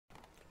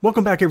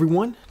Welcome back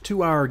everyone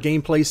to our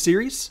gameplay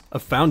series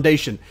of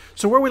Foundation.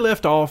 So where we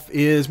left off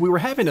is we were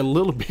having a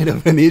little bit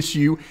of an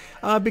issue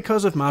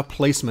because of my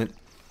placement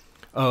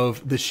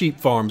of the sheep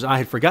farms. I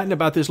had forgotten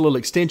about this little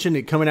extension,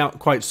 it coming out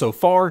quite so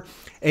far,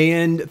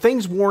 and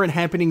things weren't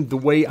happening the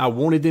way I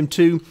wanted them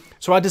to.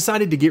 So I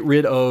decided to get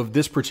rid of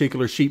this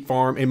particular sheep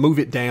farm and move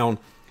it down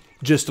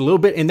just a little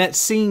bit, and that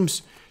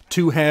seems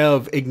to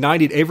have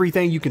ignited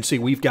everything. You can see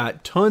we've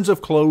got tons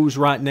of clothes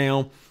right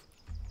now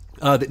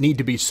that need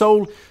to be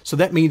sold. So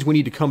that means we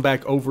need to come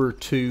back over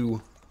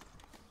to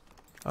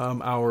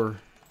our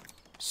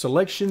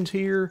selections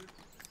here,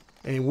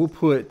 and we'll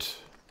put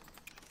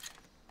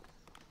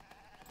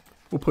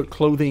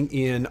clothing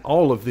in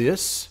all of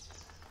this.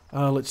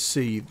 Let's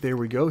see. There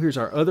we go. Here's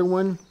our other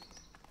one.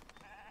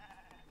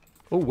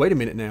 Oh, wait a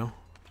minute now.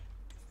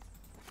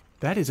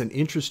 That is an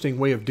interesting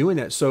way of doing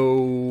that.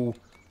 So,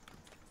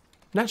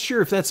 not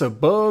sure if that's a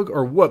bug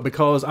or what,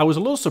 because I was a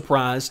little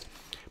surprised,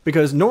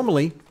 because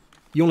normally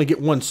you only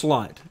get one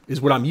slot,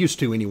 is what I'm used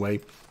to anyway.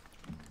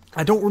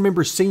 I don't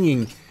remember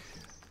seeing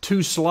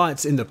two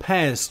slots in the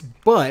past,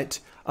 but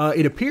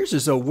it appears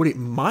as though what it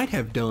might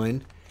have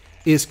done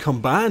is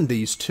combine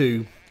these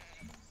two.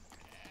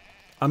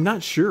 I'm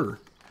not sure.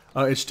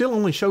 It still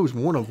only shows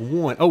one of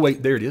one. Oh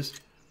wait, there it is.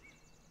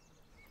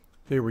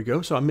 There we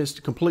go. So I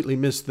completely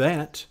missed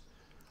that.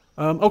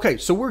 Okay,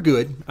 so we're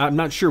good. I'm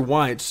not sure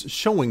why it's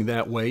showing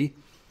that way.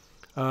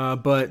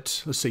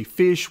 But let's see,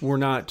 fish, we're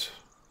not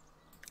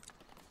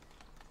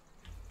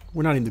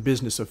in the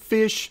business of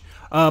fish.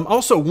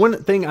 Also,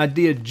 one thing I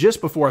did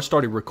just before I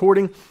started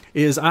recording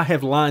is I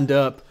have lined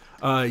up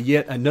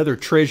yet another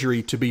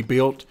treasury to be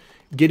built,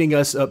 getting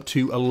us up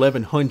to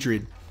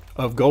 1,100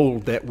 of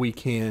gold that we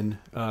can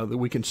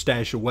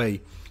stash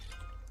away.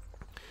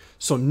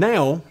 So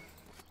now,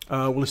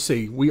 let's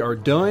see, we are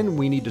done.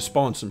 We need to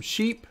spawn some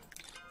sheep,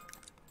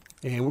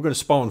 and we're going to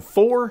spawn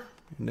 4,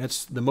 and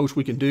that's the most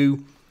we can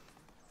do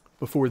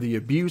before the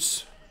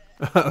abuse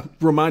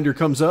reminder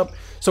comes up.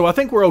 So I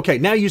think we're okay.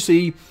 Now you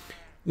see,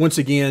 once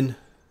again,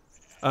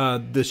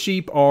 the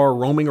sheep are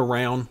roaming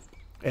around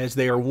as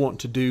they are wont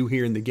to do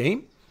here in the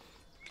game.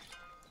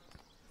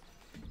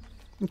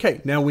 Okay,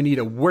 now we need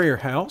a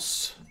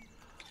warehouse.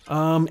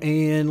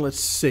 And let's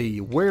see,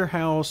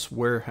 warehouse.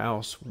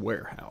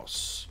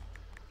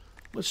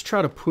 Let's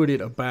try to put it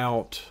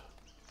about,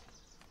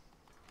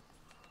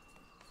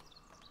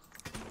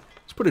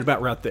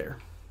 right there.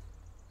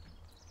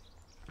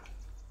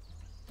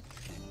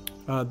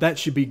 That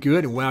should be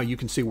good. And wow, you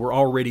can see we're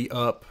already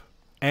up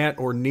at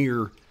or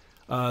near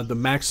the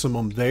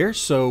maximum there.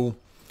 So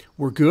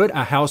we're good.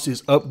 Our house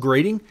is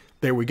upgrading.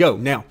 There we go.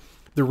 Now,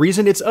 the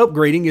reason it's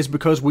upgrading is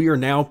because we are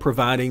now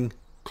providing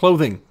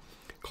clothing.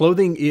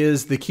 Clothing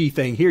is the key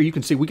thing here. You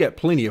can see we got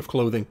plenty of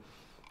clothing.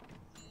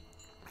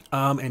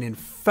 And in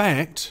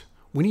fact,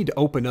 we need to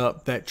open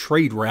up that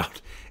trade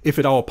route if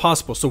at all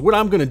possible. So what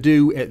I'm going to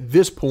do at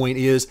this point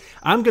is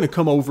I'm going to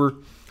come over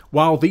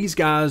while these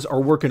guys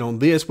are working on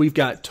this. We've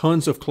got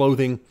tons of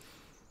clothing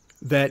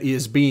that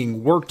is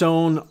being worked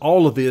on.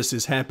 All of this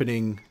is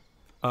happening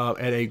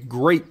at a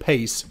great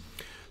pace.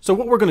 So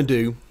what we're going to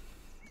do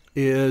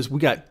is we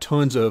got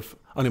tons of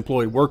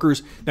unemployed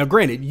workers. Now,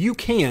 granted, you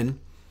can,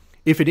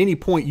 if at any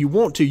point you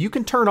want to, you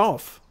can turn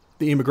off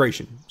the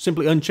immigration.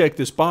 Simply uncheck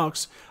this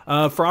box.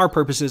 For our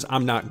purposes,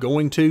 I'm not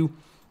going to.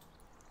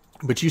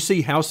 But you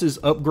see houses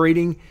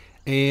upgrading,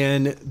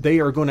 and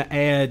they are going to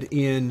add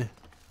in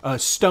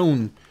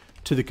stone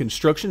to the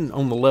construction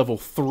on the level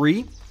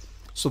 3.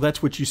 So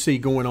that's what you see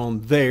going on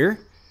there.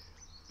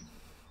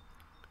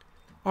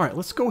 All right,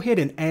 let's go ahead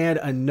and add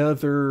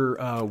another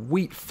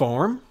wheat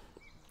farm.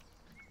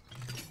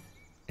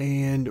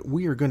 And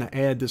we are going to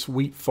add this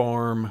wheat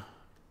farm.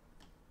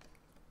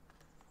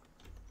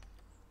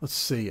 Let's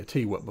see, I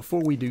tell you what,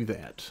 before we do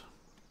that.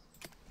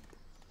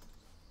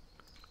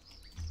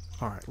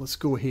 All right, let's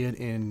go ahead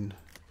and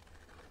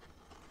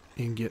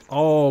get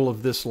all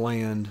of this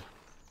land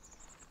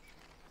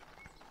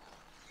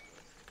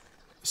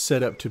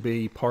set up to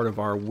be part of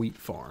our wheat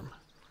farm.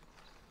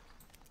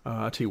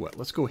 I'll tell you what,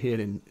 let's go ahead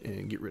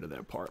and get rid of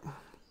that part.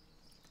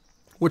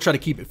 We'll try to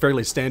keep it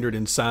fairly standard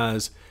in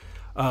size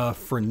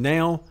for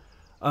now.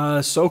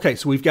 So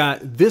we've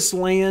got this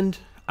land.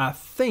 I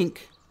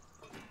think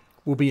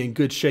we'll be in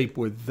good shape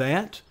with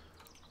that.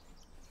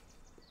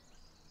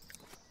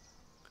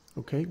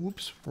 Okay,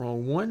 whoops,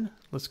 wrong one.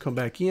 Let's come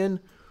back in.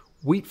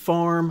 Wheat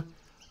farm,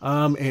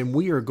 and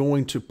we are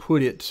going to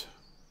put it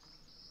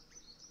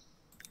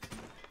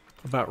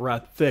about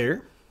right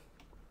there.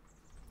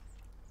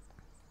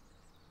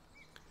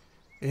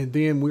 And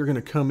then we're going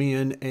to come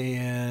in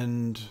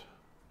and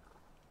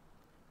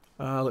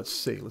let's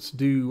see, let's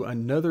do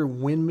another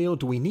windmill.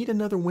 Do we need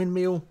another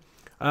windmill?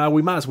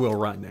 We might as well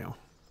right now.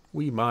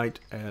 We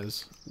might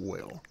as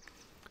well.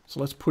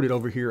 So let's put it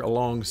over here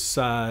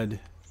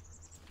alongside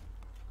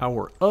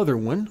our other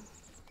one.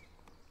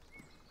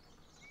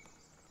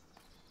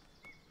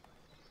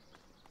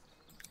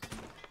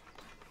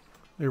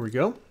 There we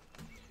go.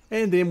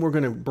 And then we're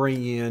going to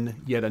bring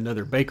in yet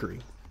another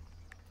bakery.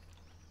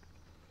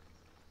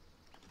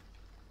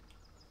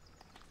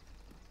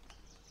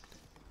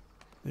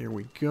 There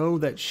we go.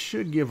 That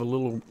should give a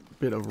little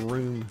bit of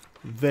room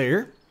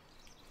there.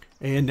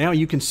 And now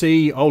you can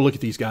see, oh, look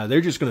at these guys.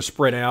 They're just going to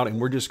spread out, and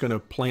we're just going to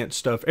plant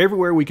stuff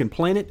everywhere we can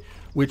plant it,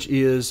 which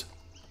is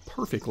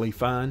perfectly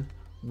fine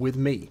with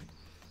me.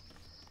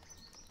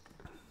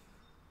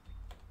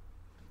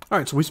 All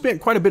right, so we spent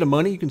quite a bit of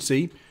money. You can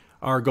see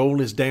our gold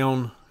is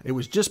down. It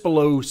was just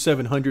below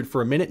 700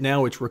 for a minute.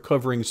 Now it's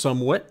recovering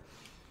somewhat.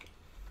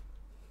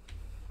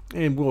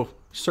 And we'll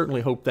certainly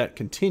hope that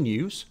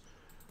continues.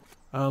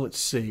 Let's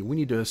see. We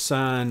need to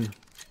assign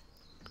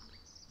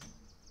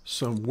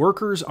some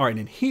workers. All right,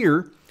 and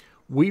here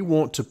we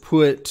want to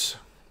put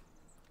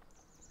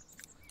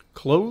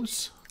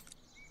clothes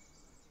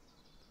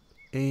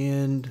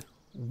and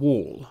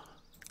wool.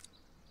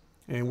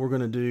 And we're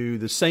going to do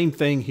the same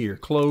thing here.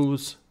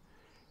 Clothes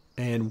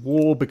and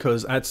wool,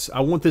 because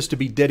I want this to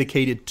be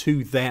dedicated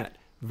to that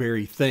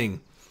very thing.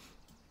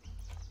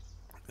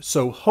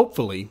 So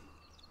hopefully,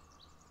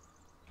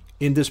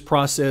 in this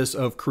process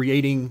of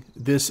creating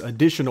this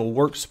additional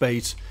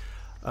workspace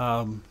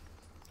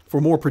for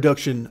more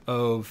production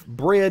of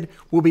bread,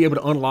 we'll be able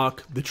to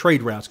unlock the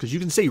trade routes. Because you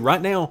can see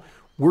right now,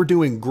 we're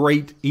doing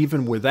great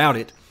even without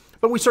it.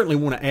 But we certainly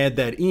want to add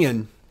that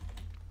in.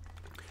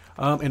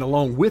 And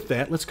along with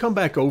that, let's come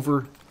back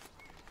over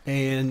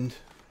and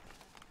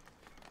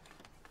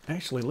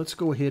actually, let's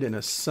go ahead and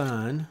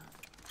assign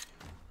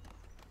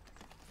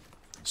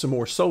some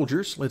more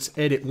soldiers. Let's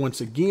edit once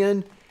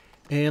again,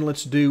 and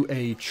let's do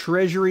a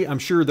treasury. I'm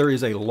sure there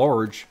is a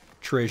large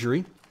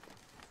treasury.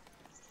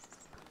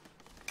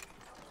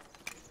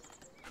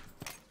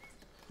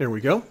 There we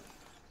go.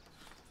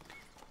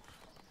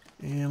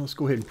 And let's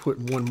go ahead and put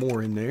one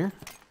more in there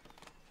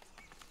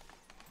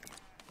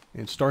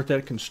and start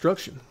that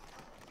construction.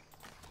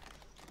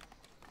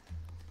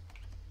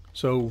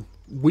 So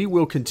we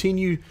will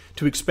continue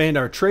to expand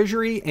our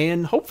treasury,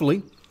 and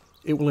hopefully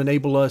it will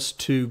enable us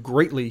to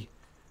greatly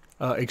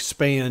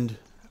expand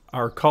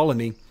our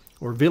colony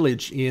or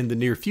village in the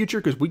near future,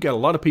 because we got a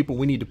lot of people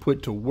we need to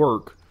put to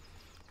work.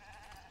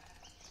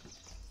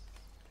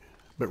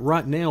 But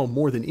right now,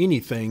 more than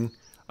anything,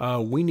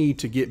 we need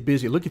to get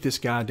busy. Look at this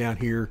guy down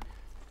here.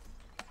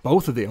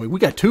 Both of them. I mean, we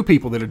got two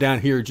people that are down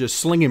here just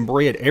slinging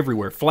bread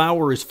everywhere.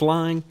 Flour is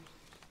flying.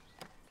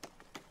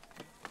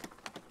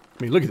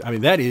 I mean, look at, I mean,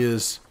 that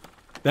is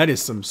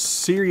some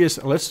serious.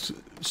 Let's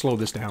slow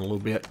this down a little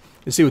bit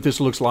and see what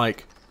this looks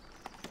like.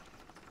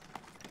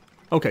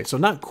 Okay, so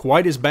not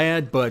quite as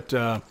bad, but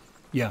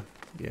yeah,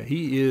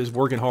 he is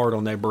working hard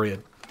on that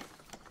bread.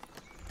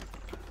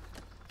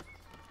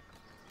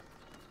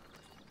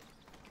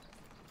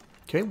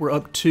 Okay, we're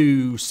up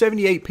to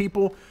 78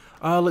 people.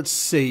 Let's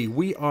see.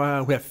 We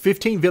have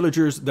 15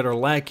 villagers that are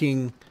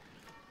lacking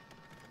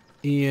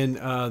in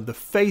the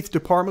faith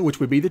department, which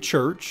would be the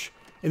church.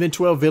 And then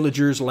 12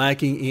 villagers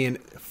lacking in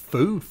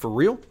food. For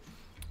real?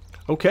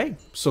 Okay,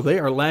 so they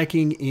are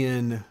lacking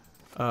in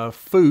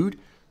food.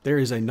 There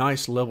is a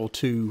nice level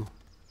 2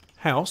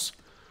 house.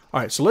 All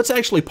right, so let's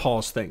actually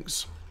pause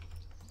things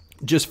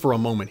just for a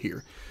moment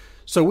here.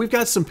 So we've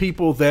got some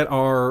people that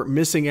are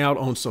missing out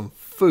on some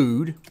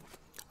food.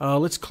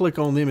 Let's click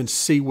on them and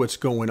see what's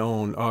going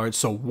on. All right,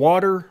 so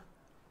water.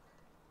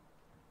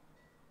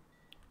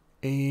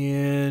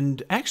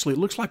 And actually, it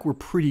looks like we're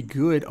pretty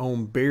good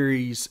on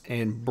berries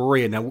and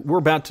bread. Now, we're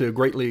about to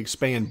greatly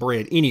expand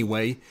bread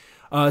anyway.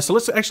 So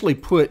let's actually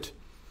put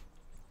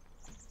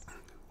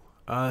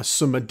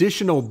some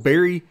additional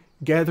berry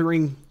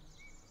gathering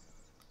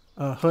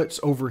huts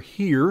over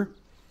here.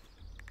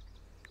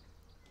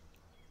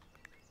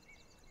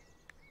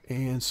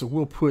 And so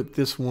we'll put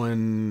this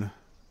one...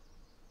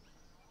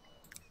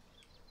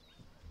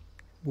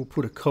 We'll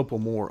put a couple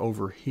more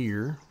over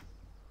here.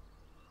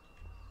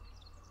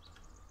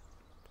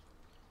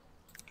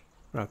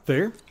 Right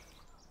there.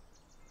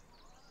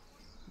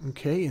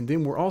 Okay, and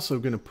then we're also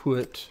going to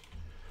put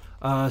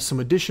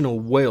some additional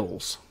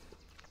wells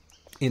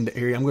in the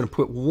area. I'm going to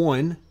put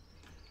one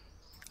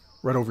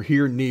right over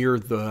here near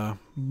the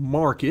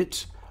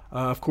market.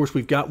 Of course,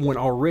 we've got one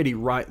already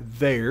right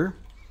there.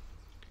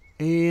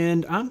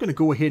 And I'm going to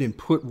go ahead and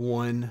put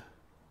one...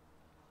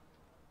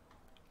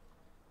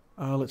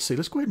 let's see,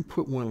 let's go ahead and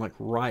put one like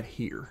right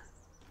here.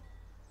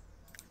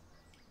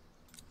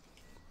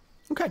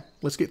 Okay,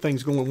 let's get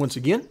things going once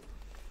again.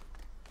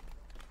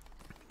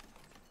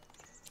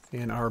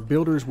 And our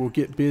builders will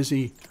get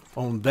busy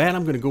on that.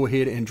 I'm going to go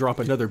ahead and drop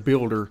another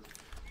builder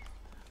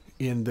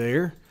in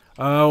there.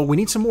 We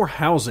need some more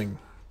housing.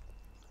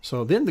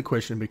 So then the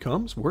question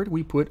becomes, where do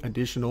we put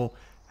additional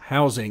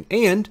housing?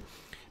 And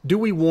do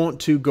we want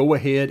to go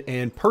ahead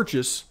and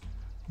purchase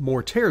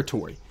more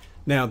territory?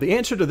 Now, the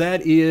answer to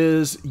that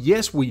is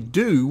yes, we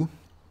do,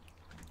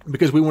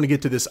 because we want to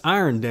get to this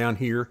iron down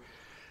here.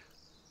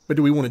 But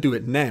do we want to do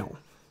it now?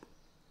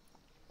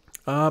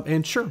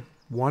 And sure,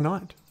 why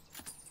not?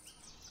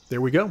 There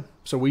we go.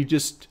 So we've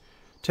just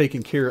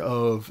taken care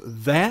of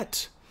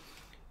that.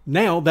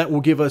 Now that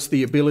will give us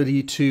the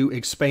ability to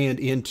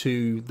expand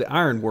into the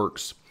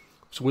ironworks.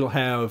 So we'll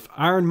have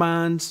iron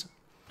mines.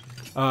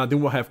 Then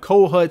we'll have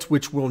coal huts,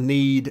 which will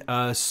need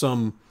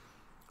some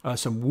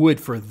some wood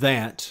for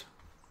that.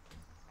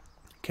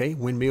 Okay,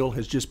 windmill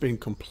has just been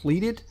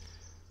completed.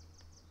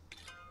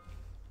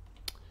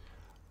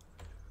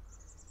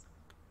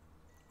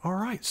 All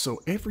right,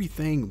 so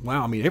everything,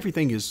 wow, I mean,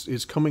 everything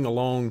is coming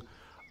along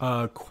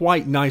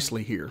quite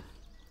nicely here.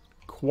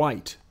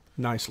 Quite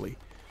nicely.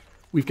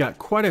 We've got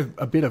quite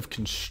a bit of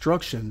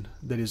construction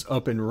that is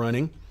up and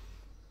running.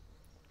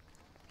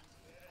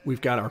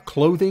 We've got our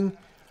clothing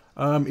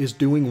is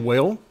doing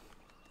well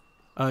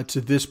to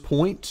this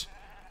point.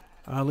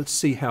 Let's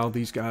see how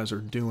these guys are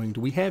doing. Do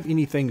we have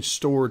anything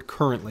stored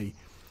currently?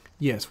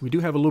 Yes, we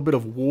do have a little bit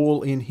of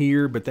wool in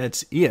here, but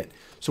that's it.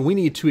 So we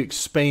need to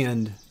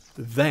expand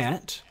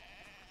that.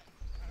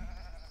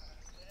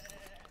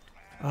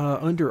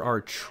 Under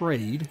our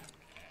trade,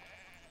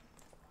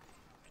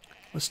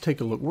 let's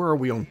take a look. Where are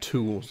we on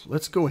tools?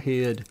 Let's go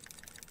ahead.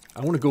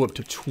 I want to go up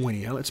to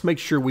 20. Let's make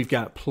sure we've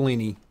got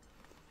plenty.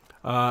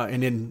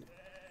 And then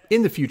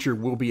in the future,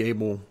 we'll be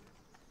able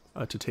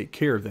to take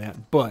care of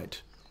that.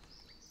 But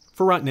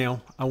for right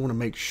now, I want to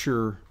make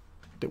sure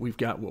that we've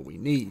got what we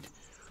need.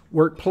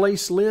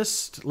 Workplace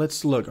list.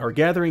 Let's look. Our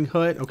gathering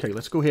hut. Okay,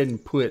 let's go ahead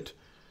and put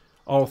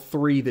all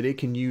 3 that it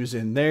can use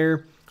in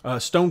there.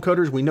 Stone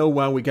cutters, we know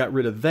why we got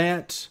rid of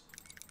that.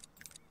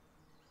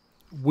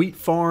 Wheat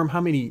farm,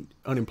 how many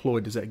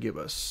unemployed does that give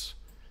us?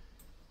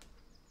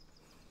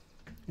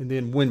 And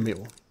then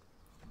windmill.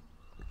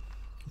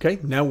 Okay,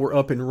 now we're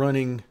up and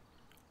running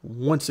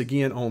once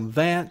again on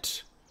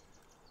that.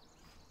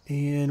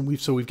 And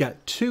we've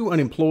got 2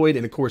 unemployed,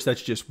 and of course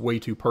that's just way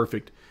too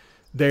perfect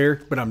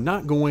there, but I'm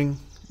not going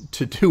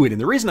to do it. And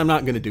the reason I'm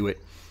not going to do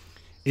it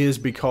is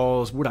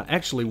because what I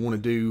actually want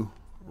to do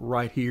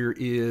right here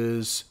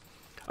is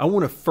I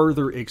want to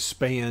further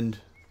expand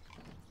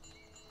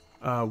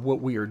what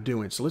we are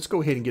doing. So let's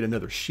go ahead and get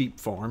another sheep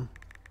farm.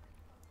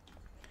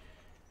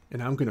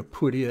 And I'm going to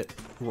put it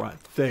right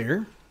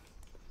there.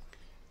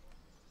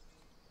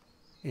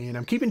 And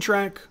I'm keeping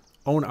track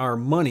on our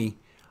money,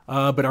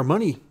 but our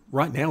money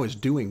right now is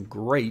doing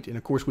great. And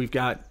of course, we've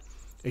got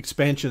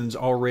expansions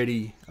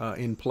already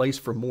in place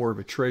for more of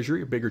a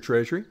treasury, a bigger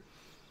treasury.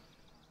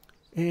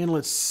 And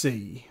let's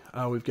see,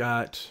 we've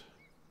got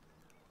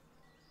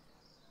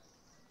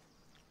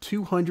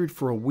 200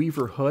 for a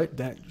weaver hut.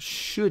 That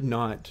should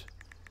not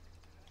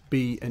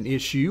be an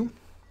issue.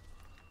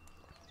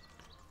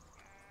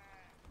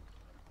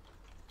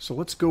 So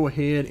let's go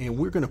ahead and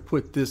we're going to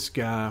put this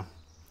guy,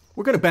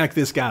 we're going to back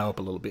this guy up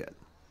a little bit.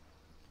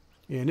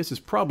 And this is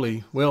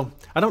probably, well,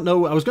 I don't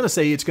know. I was going to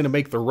say it's going to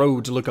make the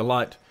roads look a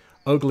lot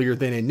uglier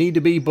than they need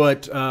to be,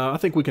 but I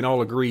think we can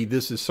all agree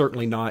this is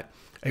certainly not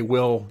a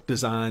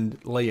well-designed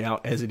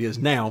layout as it is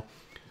now.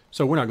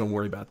 So we're not going to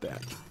worry about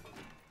that.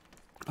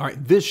 All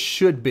right, this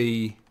should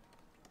be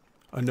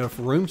enough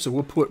room, so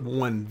we'll put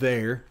one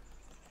there.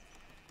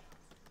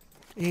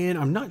 And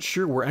I'm not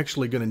sure we're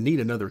actually going to need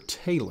another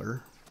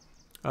tailor,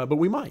 but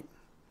we might.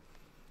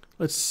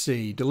 Let's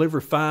see,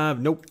 deliver 5.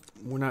 Nope,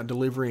 we're not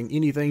delivering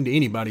anything to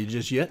anybody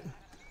just yet.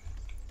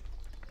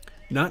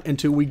 Not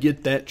until we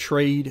get that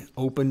trade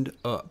opened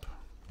up.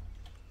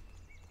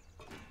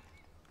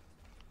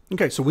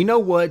 Okay, so we know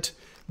what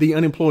the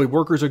unemployed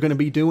workers are going to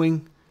be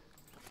doing.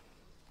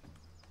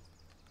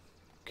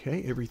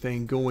 Okay,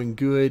 everything going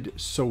good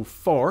so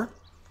far.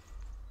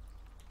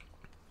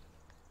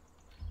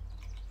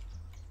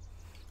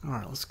 All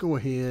right, let's go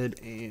ahead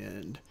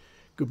and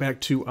go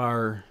back to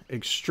our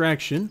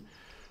extraction,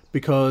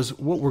 because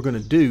what we're going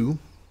to do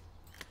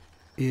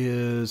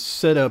is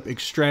set up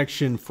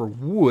extraction for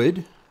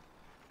wood,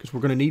 because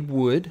we're going to need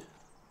wood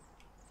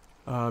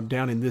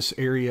down in this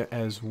area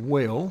as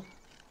well.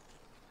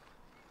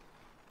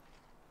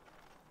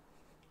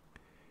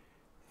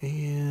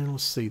 And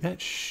let's see,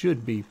 that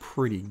should be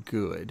pretty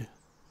good.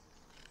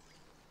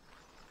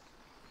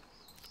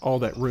 All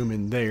that room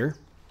in there.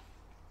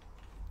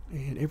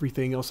 And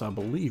everything else I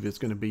believe is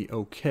going to be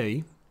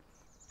okay.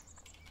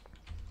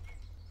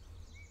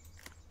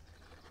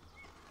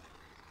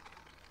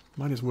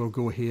 Might as well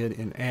go ahead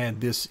and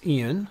add this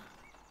in.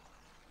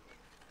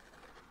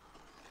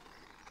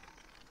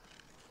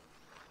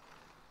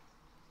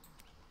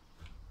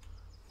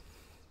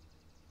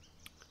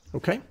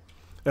 Okay,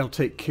 that'll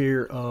take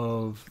care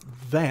of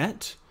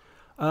that.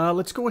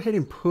 Let's go ahead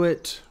and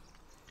put,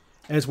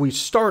 as we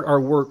start our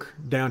work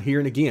down here,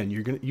 and again,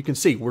 you can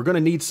see we're going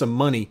to need some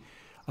money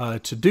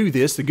to do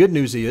this. The good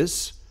news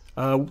is,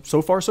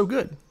 so far so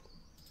good.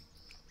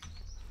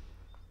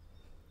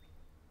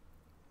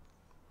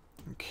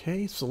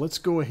 Okay, so let's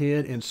go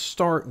ahead and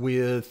start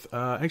with,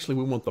 actually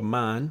we want the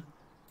mine.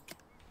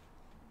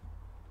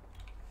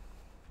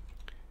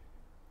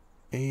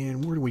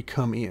 And where do we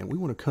come in? We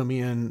want to come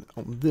in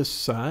on this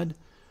side.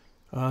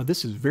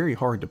 This is very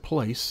hard to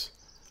place.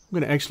 I'm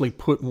going to actually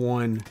put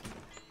one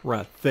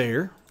right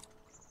there.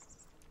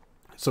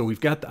 So we've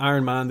got the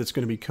iron mine that's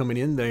going to be coming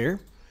in there.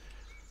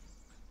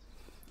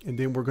 And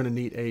then we're going to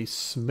need a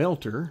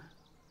smelter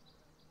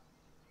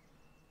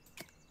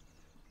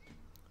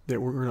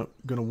that we're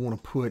going to want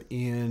to put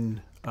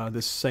in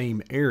this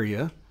same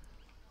area.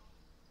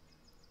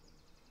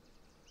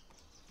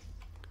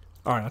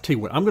 All right, I'll tell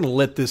you what. I'm going to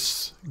let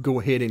this go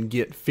ahead and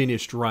get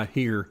finished right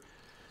here,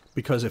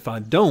 because if I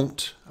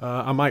don't,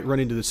 I might run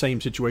into the same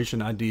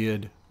situation I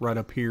did right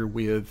up here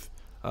with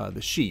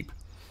the sheep.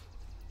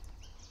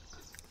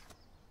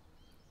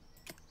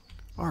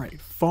 All right,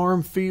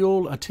 farm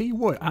field. I tell you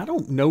what, I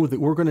don't know that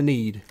we're going to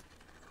need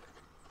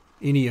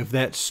any of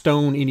that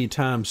stone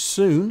anytime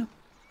soon.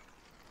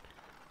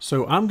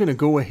 So I'm going to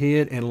go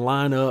ahead and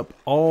line up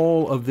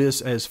all of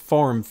this as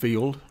farm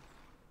field.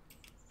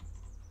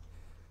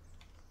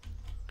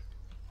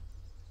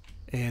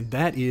 And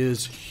that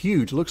is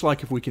huge. Looks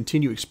like if we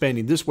continue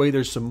expanding this way,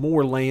 there's some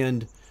more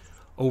land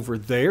over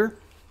there.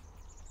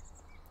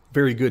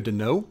 Very good to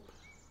know.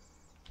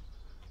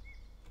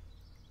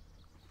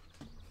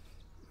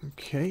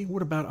 Okay,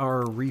 what about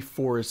our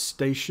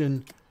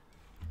reforestation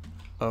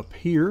up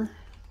here?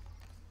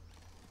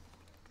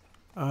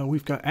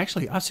 We've got,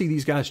 actually, I see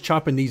these guys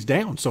chopping these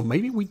down, so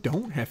maybe we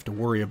don't have to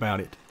worry about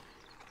it.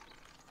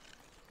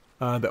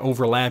 The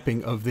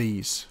overlapping of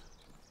these.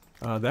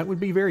 That would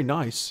be very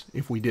nice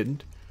if we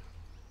didn't.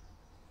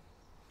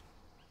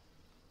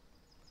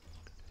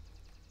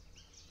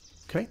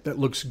 Okay, that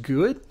looks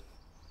good.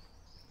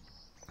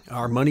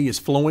 Our money is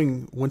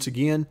flowing once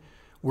again.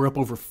 We're up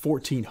over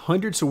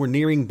 1,400, so we're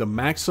nearing the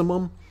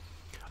maximum.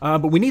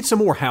 But we need some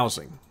more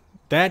housing.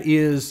 That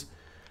is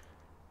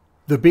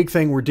the big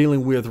thing we're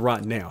dealing with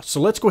right now.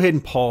 So let's go ahead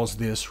and pause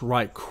this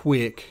right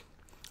quick.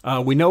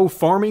 We know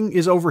farming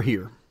is over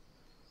here.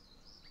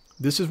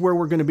 This is where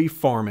we're going to be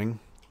farming.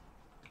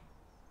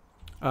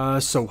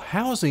 So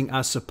housing,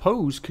 I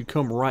suppose, could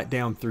come right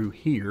down through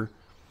here.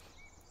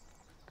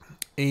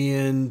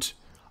 And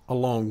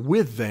along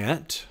with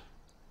that,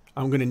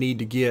 I'm going to need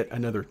to get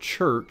another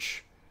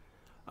church.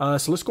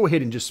 So let's go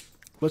ahead and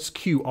let's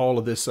queue all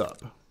of this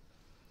up.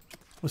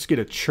 Let's get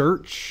a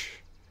church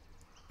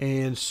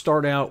and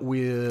start out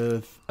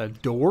with a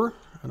door.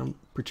 I don't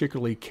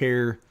particularly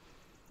care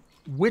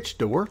which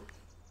door,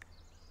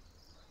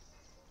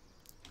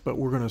 but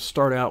we're going to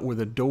start out with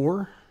a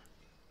door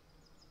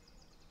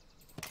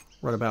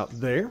right about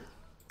there.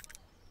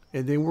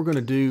 And then we're going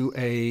to do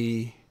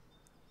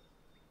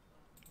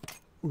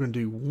we're going to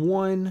do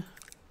 1,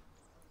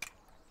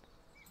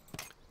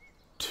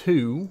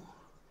 2.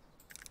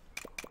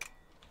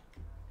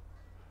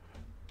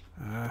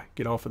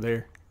 Get off of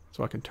there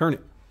so I can turn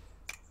it.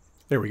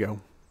 There we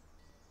go.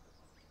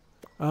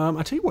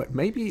 I tell you what,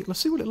 maybe let's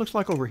see what it looks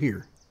like over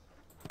here.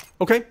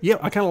 Okay, yeah,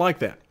 I kind of like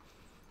that.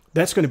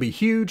 That's going to be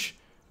huge.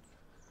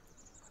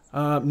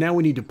 Now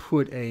we need to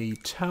put a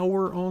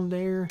tower on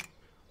there.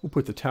 We'll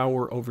put the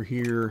tower over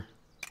here.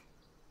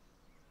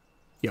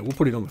 Yeah, we'll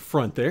put it on the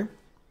front there.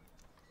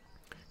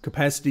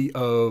 Capacity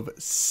of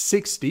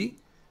 60.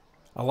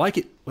 I like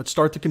it. Let's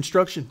start the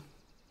construction.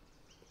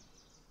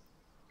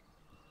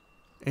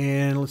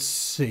 And let's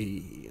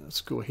see.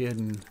 Let's go ahead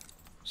and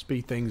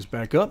speed things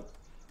back up.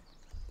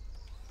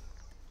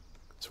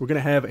 So we're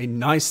going to have a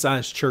nice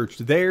sized church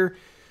there.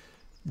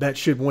 That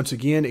should once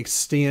again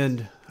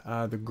extend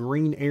the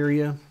green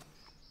area.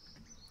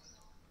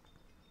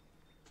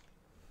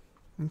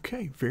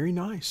 Okay, very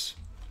nice.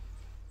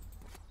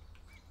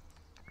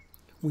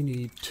 We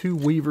need 2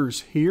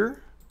 weavers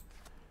here.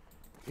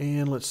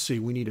 And let's see,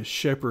 we need a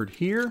shepherd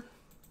here.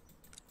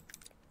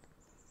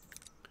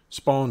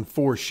 Spawn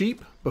 4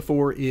 sheep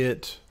before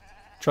it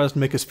tries to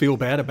make us feel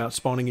bad about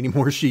spawning any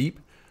more sheep.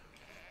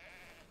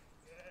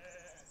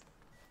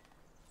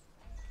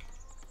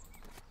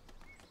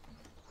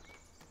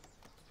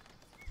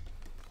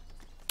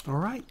 All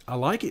right, I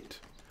like it.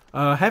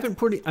 Haven't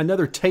put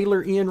another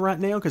tailor in right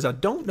now because I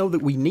don't know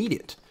that we need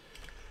it.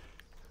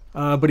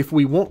 But if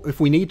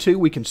we need to,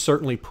 we can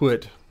certainly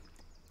put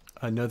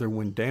another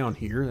one down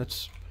here.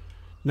 That's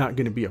not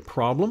going to be a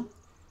problem.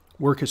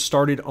 Work has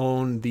started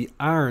on the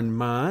iron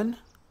mine.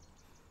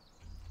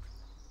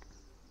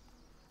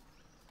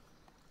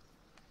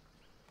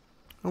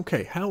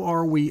 Okay, how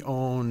are we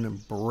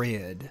on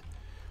bread?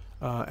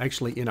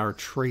 Actually, in our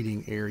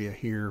trading area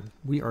here,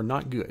 we are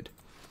not good.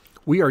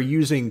 We are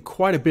using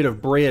quite a bit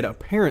of bread,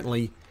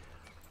 apparently,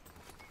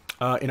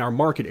 in our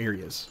market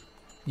areas.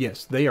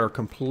 Yes, they are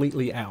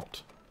completely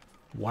out.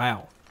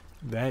 Wow,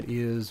 that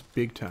is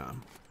big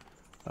time.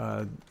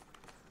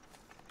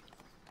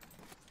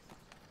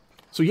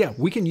 So yeah,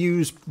 we can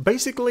use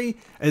basically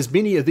as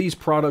many of these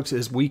products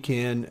as we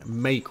can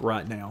make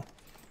right now.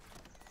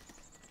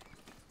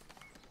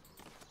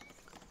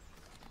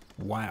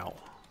 Wow.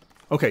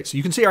 Okay, so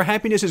you can see our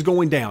happiness is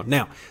going down.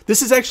 Now,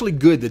 this is actually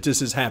good that this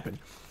has happened.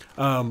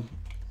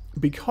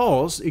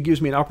 Because it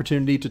gives me an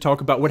opportunity to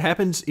talk about what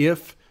happens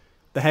if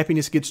the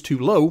happiness gets too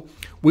low.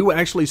 We will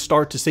actually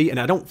start to see, and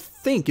I don't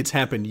think it's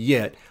happened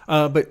yet,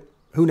 but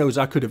who knows,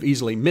 I could have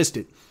easily missed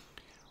it.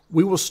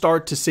 We will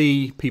start to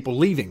see people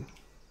leaving.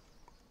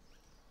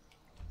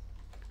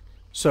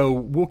 So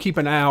we'll keep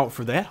an eye out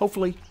for that.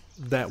 Hopefully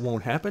that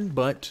won't happen,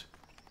 but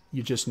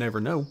you just never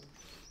know.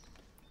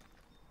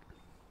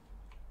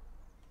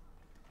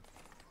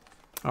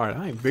 All right,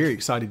 I am very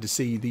excited to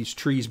see these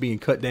trees being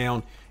cut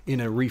down in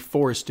a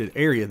reforested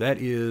area.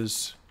 That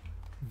is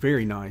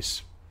very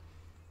nice.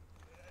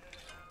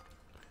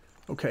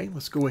 Okay,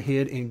 let's go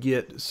ahead and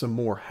get some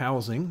more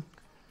housing.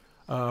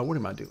 What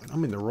am I doing?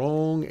 I'm in the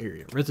wrong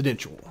area.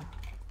 Residential.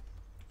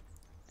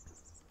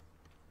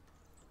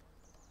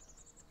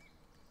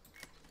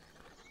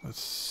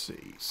 Let's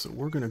see. So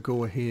we're going to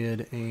go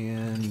ahead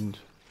and...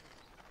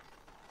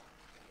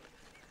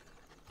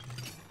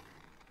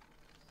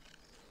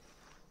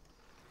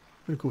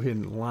 I'm going to go ahead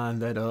and line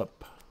that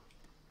up.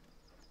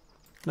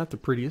 Not the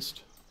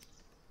prettiest,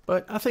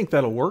 but I think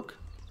that'll work.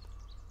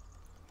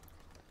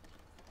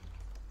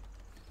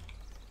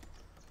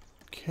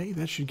 Okay,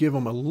 that should give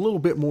them a little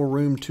bit more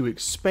room to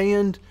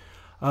expand.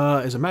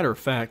 As a matter of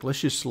fact,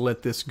 let's just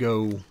let this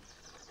go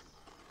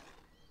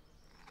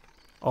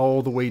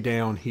all the way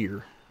down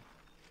here,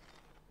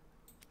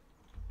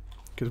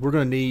 because we're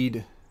going to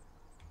need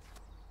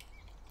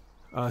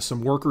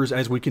some workers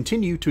as we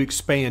continue to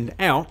expand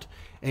out.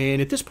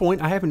 And at this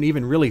point, I haven't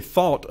even really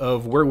thought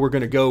of where we're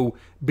going to go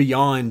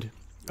beyond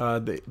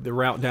the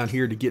route down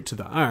here to get to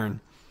the iron.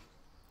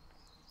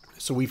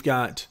 So we've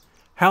got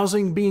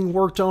housing being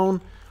worked on.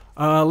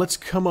 Let's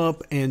come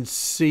up and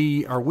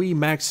see, are we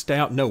maxed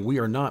out? No, we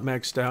are not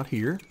maxed out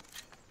here.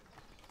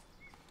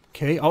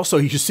 Okay, also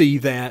you see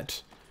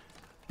that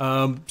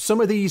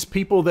some of these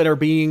people that are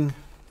being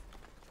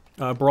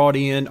brought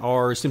in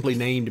are simply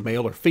named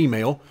male or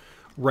female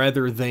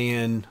rather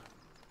than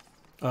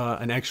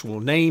an actual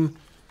name.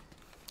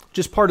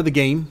 Just part of the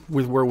game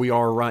with where we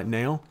are right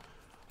now.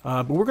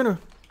 But we're going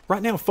to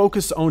right now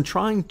focus on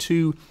trying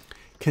to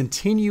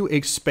continue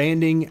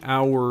expanding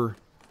our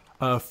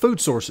food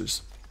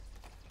sources.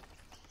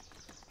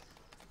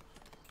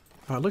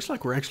 It looks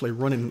like we're actually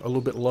running a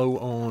little bit low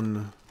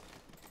on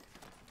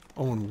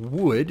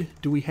wood.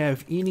 Do we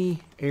have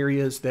any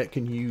areas that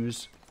can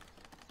use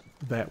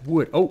that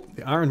wood? Oh,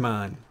 the iron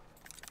mine.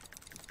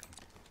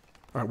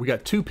 All right, we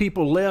got 2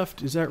 people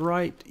left. Is that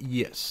right?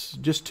 Yes,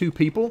 just 2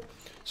 people.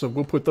 So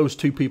we'll put those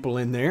 2 people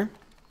in there.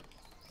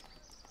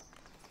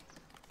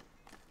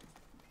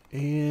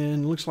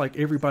 And looks like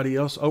everybody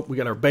else. Oh, we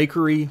got our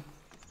bakery.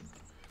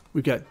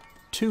 We've got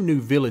 2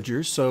 new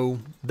villagers, so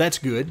that's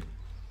good.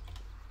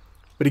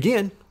 But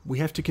again, we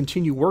have to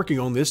continue working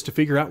on this to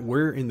figure out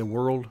where in the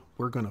world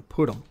we're going to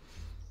put them.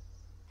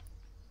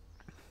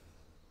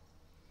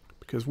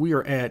 Because we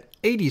are at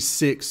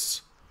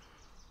 86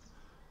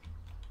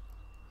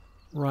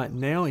 right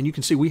now. And you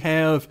can see we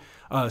have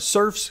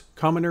serfs,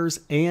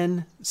 commoners,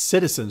 and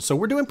citizens. So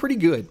we're doing pretty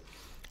good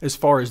as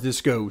far as this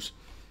goes.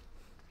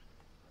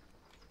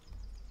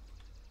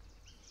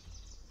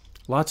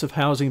 Lots of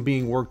housing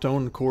being worked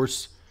on. Of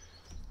course,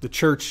 the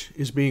church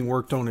is being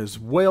worked on as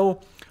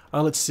well.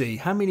 Let's see,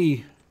 how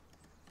many...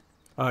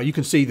 you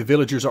can see the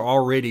villagers are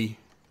already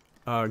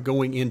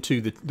going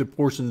into the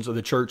portions of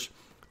the church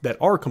that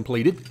are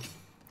completed.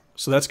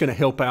 So that's going to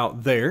help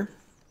out there.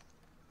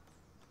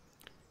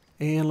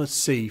 And let's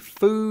see,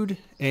 food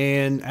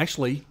and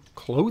actually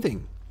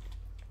clothing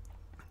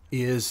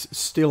is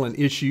still an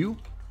issue.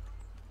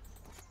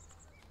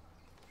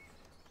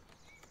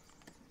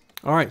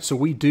 All right, so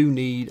we do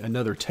need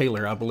another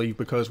tailor, I believe,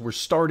 because we're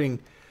starting...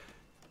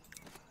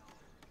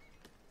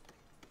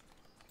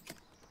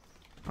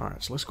 All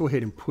right, so let's go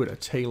ahead and put a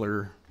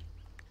tailor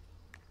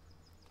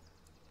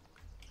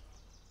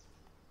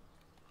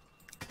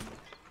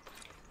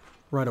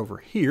right over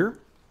here.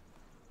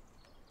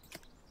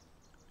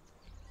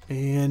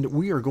 And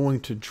we are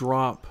going to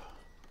drop...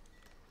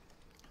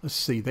 Let's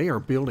see, they are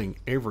building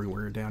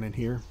everywhere down in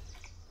here.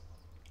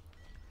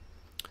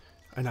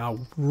 And I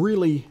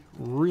really,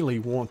 really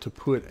want to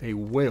put a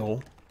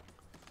well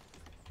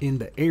in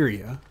the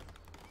area.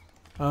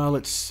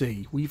 Let's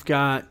see, we've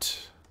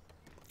got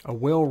a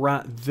well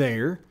right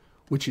there,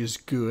 which is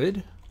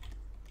good.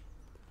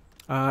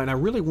 And I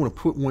really want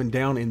to put one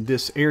down in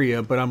this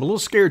area, but I'm a little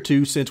scared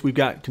too since we've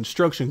got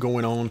construction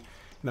going on,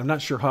 and I'm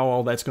not sure how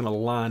all that's going to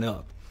line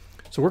up.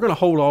 So we're going to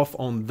hold off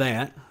on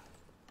that.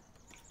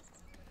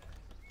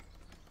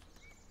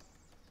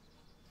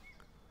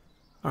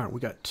 All right, we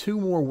got 2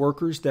 more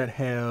workers that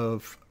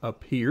have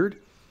appeared.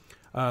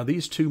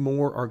 These 2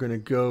 more are going to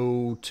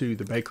go to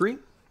the bakery.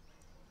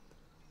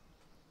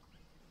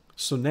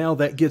 So now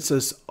that gets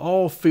us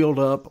all filled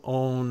up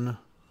on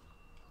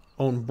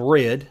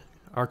bread.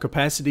 Our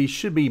capacity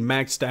should be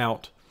maxed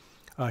out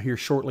here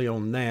shortly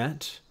on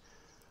that.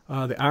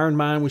 The iron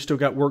mine, we still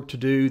got work to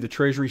do. The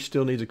treasury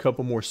still needs a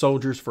couple more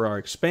soldiers for our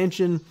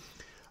expansion.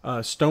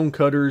 Stone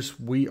cutters,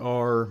 we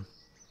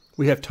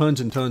have tons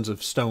and tons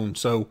of stone,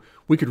 so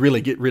we could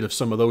really get rid of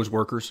some of those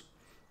workers.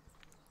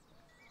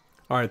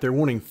 All right, they're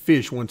wanting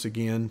fish once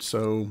again,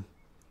 so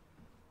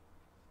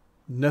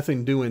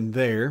nothing doing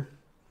there.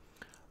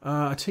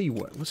 I tell you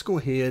what, let's go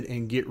ahead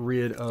and get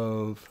rid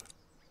of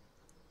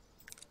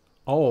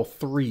all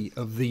 3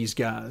 of these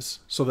guys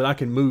so that I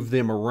can move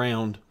them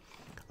around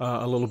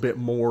a little bit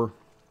more.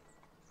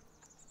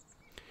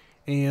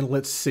 And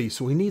let's see,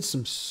 so we need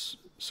some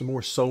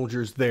more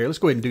soldiers there. Let's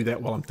go ahead and do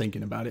that while I'm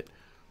thinking about it.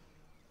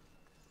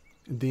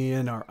 And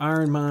then our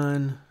iron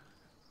mine.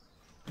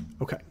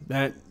 Okay,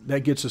 that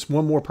gets us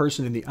 1 more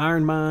person in the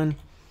iron mine.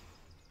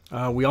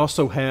 We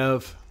also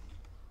have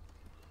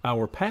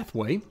our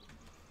pathway.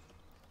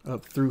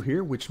 up through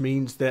here, which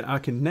means that I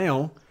can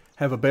now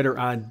have a better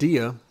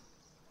idea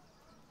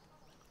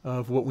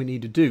of what we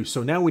need to do.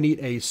 So now we need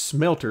a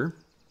smelter,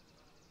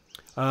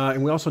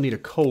 and we also need a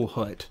coal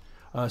hut.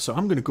 So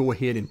I'm going to go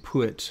ahead and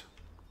put,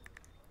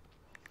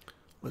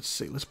 let's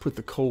see, let's put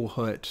the coal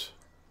hut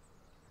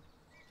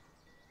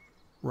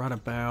right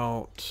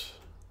about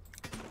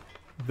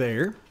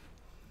there.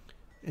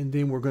 And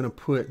then we're going to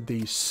put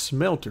the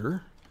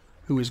smelter,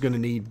 who is going to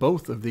need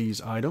both of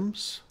these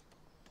items,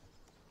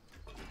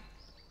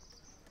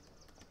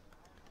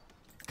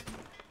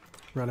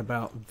 right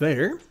about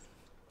there.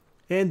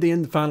 And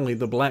then finally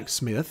the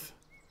blacksmith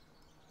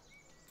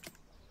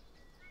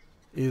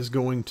is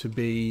going to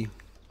be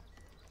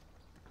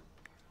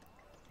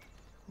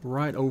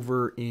right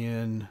over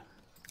in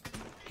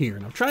here.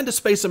 And I'm trying to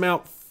space them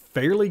out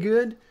fairly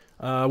good.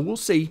 We'll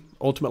see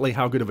ultimately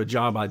how good of a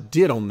job I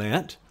did on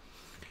that.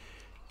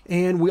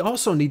 And we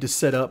also need to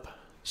set up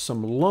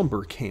some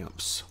lumber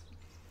camps.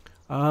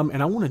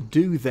 And I want to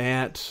do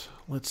that,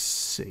 let's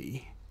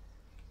see.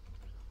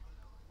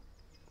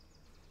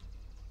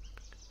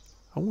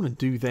 I want to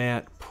do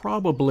that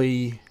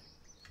probably,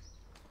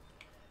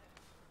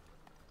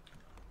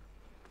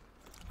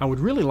 I would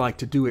really like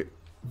to do it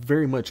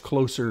very much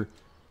closer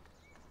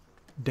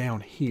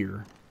down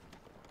here.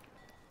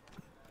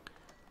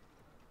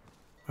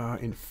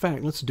 In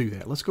fact, let's do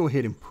that. Let's go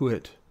ahead and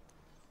put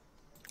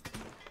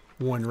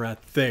one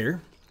right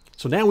there.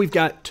 So now we've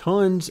got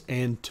tons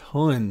and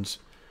tons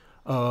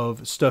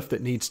of stuff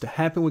that needs to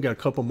happen. We got a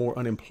couple more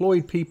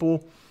unemployed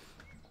people.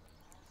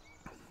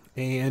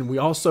 And we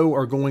also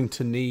are going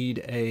to need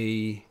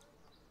a,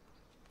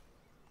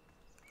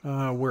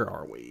 where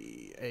are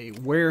we? A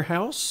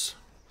warehouse.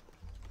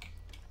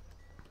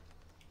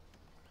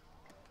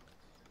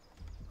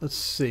 Let's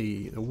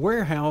see, the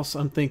warehouse,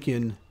 I'm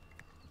thinking,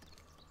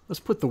 let's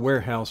put the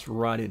warehouse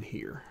right in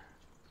here.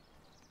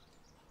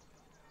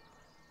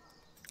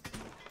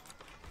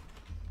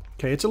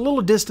 Okay, it's a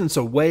little distance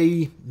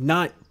away,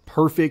 not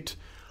perfect,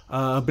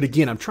 but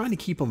again, I'm trying to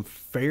keep them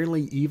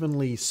fairly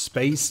evenly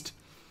spaced.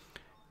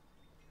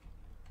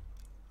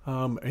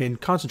 And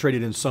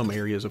concentrated in some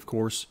areas, of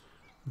course,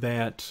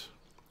 that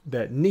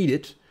need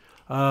it.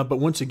 But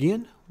once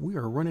again, we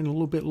are running a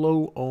little bit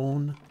low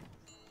on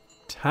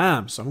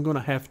time, so I'm going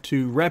to have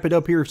to wrap it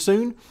up here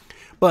soon.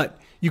 But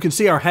you can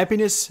see our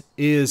happiness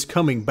is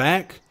coming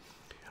back.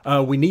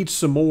 We need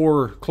some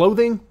more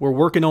clothing. We're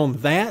working on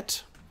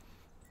that.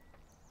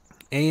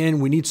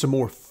 And we need some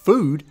more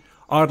food,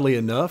 oddly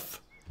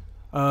enough.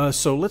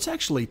 So let's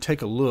actually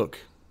take a look.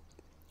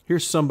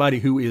 Here's somebody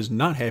who is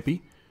not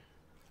happy.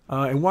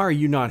 And why are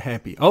you not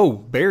happy? Oh,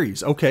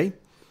 berries. Okay.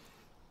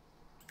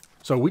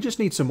 So we just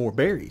need some more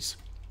berries.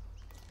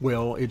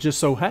 Well, it just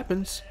so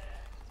happens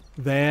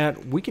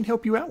that we can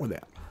help you out with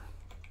that.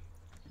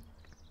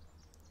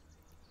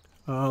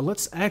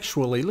 Let's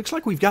actually, looks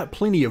like we've got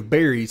plenty of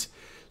berries.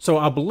 So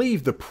I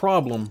believe the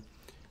problem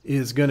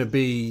is going to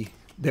be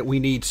that we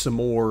need some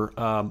more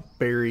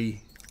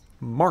berry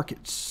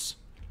markets.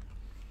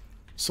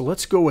 So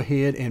let's go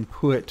ahead and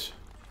put...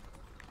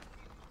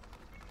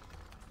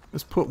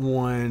 Let's put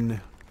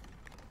one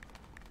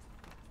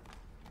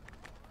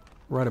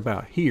right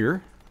about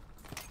here.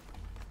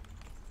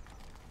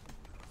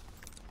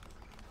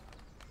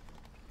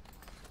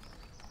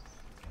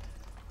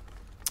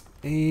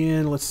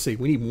 And let's see,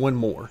 we need one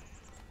more.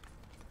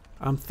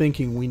 I'm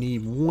thinking we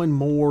need one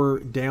more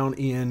down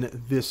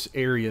in this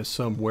area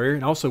somewhere.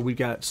 And also we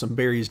got some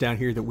berries down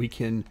here that we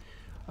can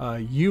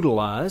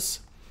utilize.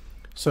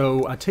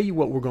 So I tell you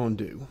what we're going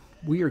to do.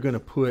 We are going to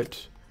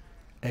put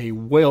a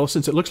well,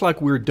 since it looks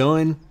like we're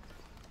done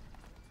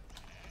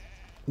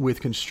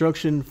with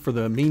construction for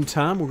the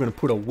meantime, we're going to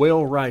put a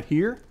well right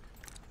here,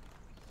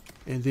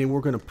 and then we're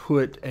going to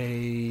put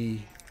a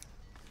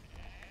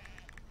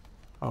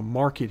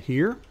market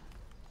here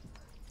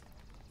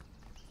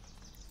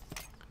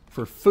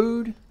for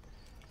food,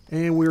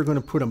 and we're going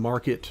to put a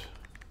market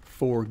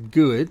for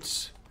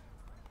goods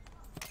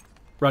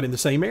right in the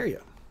same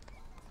area.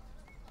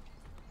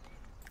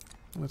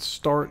 Let's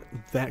start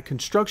that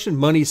construction.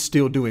 Money's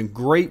still doing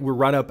great. We're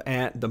right up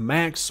at the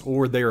max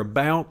or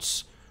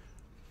thereabouts.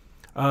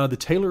 The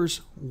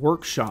tailor's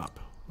workshop.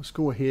 Let's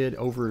go ahead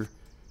over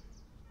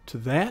to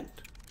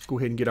that. Let's go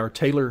ahead and get our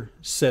tailor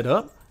set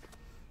up.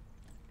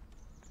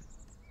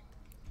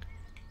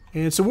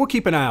 And so we'll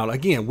keep an eye out.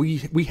 Again,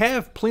 we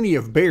have plenty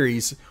of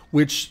berries,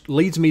 which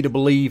leads me to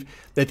believe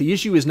that the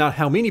issue is not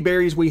how many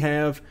berries we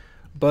have,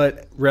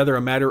 but rather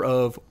a matter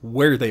of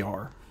where they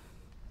are.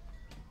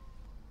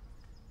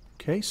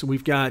 Okay, so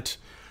we've got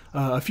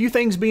a few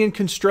things being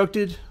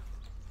constructed.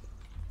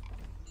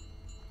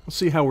 Let's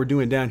see how we're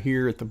doing down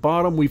here at the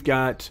bottom. We've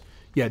got,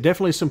 yeah,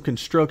 definitely some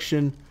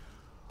construction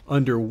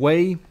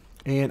underway.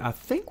 And I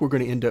think we're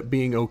going to end up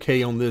being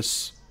okay on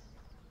this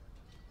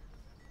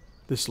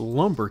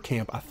lumber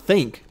camp, I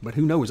think. But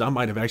who knows, I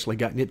might have actually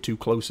gotten it too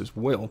close as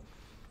well.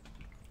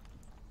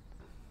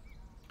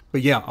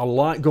 But yeah, a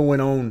lot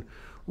going on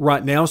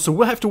right now. So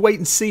we'll have to wait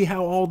and see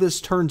how all this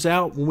turns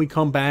out when we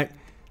come back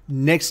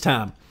next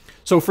time.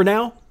 So for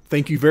now,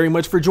 Thank you very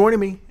much for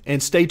joining me,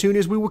 and stay tuned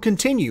as we will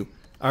continue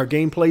our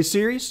gameplay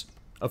series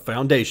of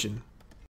Foundation.